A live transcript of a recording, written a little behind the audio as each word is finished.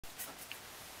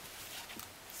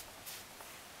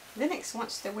Lenox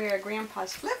wants to wear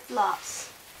Grandpa's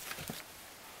flip-flops.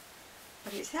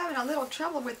 But he's having a little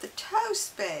trouble with the toe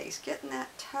space, getting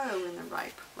that toe in the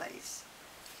right place.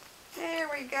 There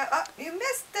we go. Oh, you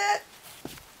missed it.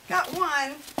 Got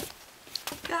one.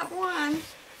 Got one.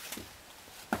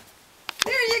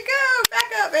 There you go.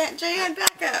 Back up, Aunt Jan.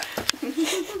 Back up.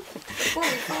 Before we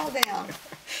fall down.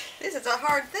 This is a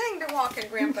hard thing to walk in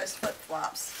Grandpa's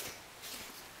flip-flops.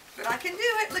 But I can do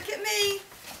it. Look at me.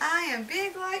 I am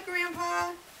big like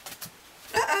Grandpa.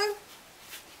 Uh-oh.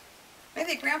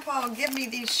 Maybe Grandpa will give me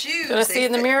these shoes. Do you want to see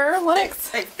in the mirror,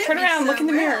 Lenox? Turn around and look in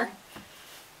the mirror.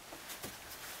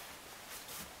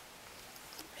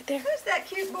 Right there. Who's that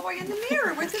cute boy in the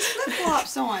mirror with his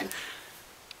flip-flops on?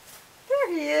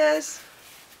 There he is.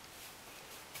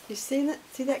 You see that?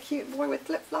 See that cute boy with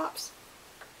flip-flops?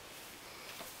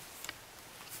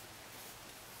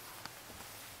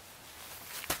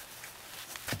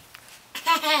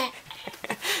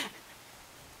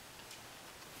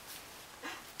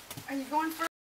 Are you going for